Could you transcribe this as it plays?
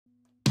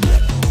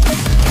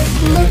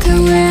Look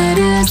who it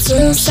is,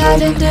 so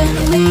saddened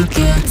and weak.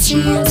 It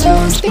seems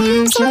those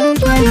beams are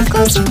right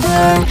across the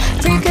glare.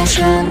 Freakish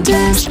and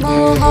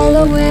dismal,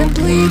 hollow and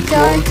bleak.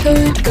 I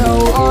could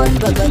go on,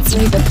 but let's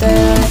leave it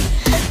there.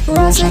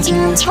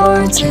 Resident's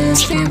heart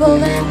is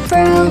feeble and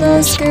frail,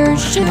 a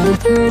scourge to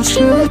purge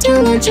to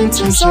diligence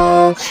is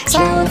all.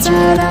 Silence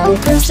and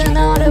outbursts and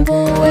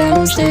audible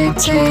wails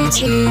dictate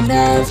he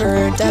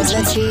never does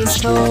as he's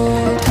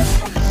told.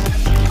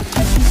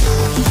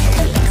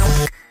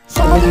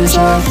 Fathers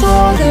are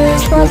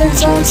fathers,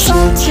 brothers are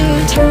sons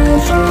who turn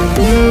from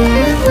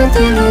being what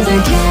they know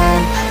they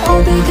can.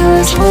 All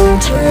because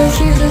heart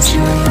refuses to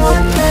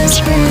run. This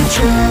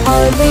creature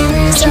hardly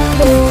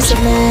resembles a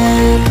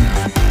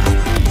man.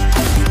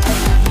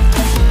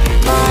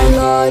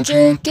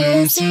 Logic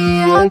is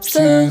the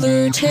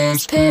absolute,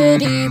 his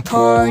pity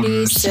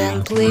party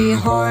simply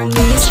harm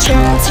these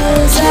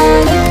chances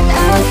at an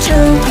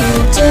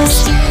attribute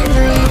esteemed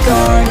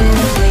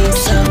regardedly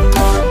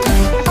somewhat.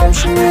 I'm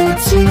sure it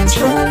seems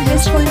from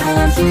his point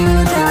of view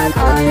that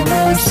I'm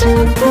a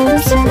simple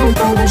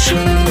cynical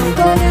machine,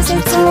 but is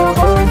it so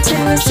hard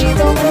to see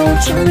the whole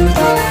truth?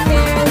 I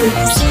merely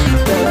see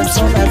the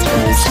soul that's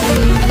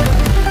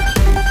misleading.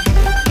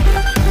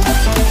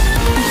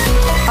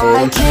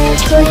 I can't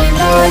claim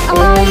that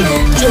I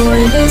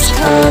enjoy this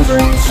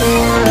covering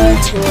for a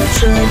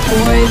tortured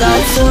boy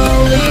that's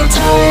slowly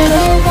tired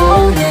of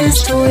all his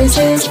toys.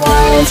 His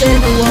wiles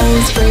and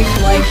woes break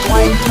like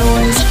white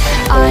noise.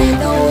 I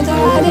know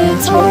that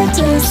it's hard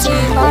to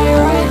see my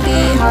right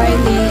behind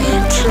the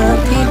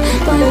entropy,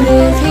 but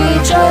if he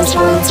just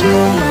wants to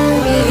know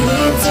me,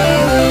 he'd say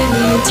we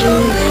need to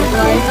live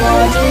life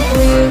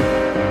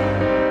logically.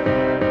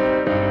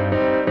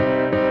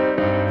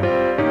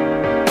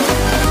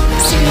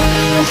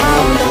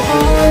 How the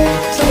heart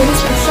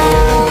plays with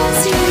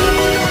fantasy,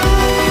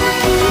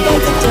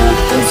 but the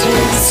depth is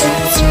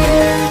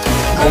insincere,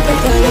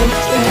 apathetic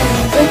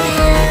and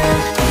veneer.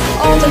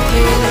 All the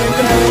pain,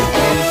 regret,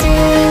 and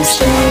fear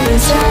still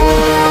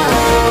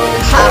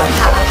resound.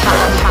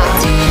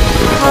 Deep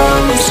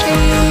on the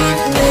street,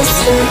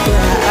 Mr.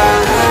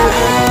 Brown,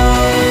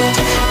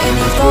 and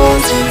he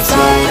falls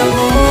inside a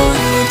hole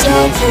you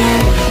don't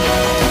care.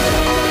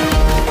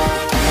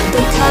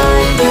 The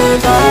kind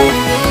of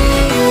irony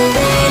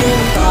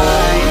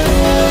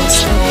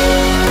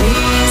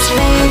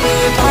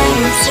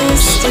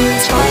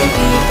existence might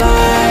be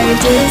by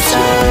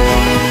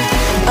design,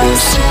 a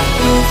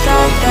simple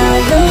fact that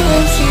you'll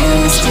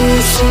refuse to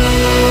see.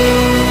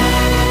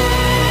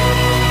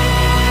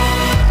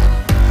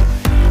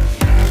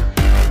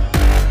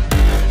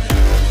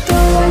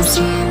 Though I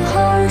seem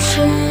harsh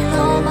in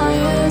all my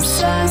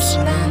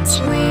assessments,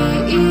 we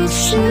each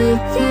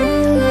should be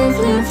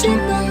lived in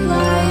the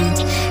light,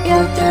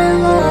 yet their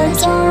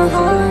lives are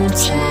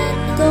hearts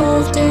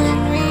engulfed in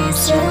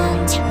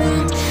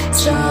resentment.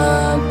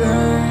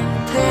 Stubborn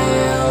pain.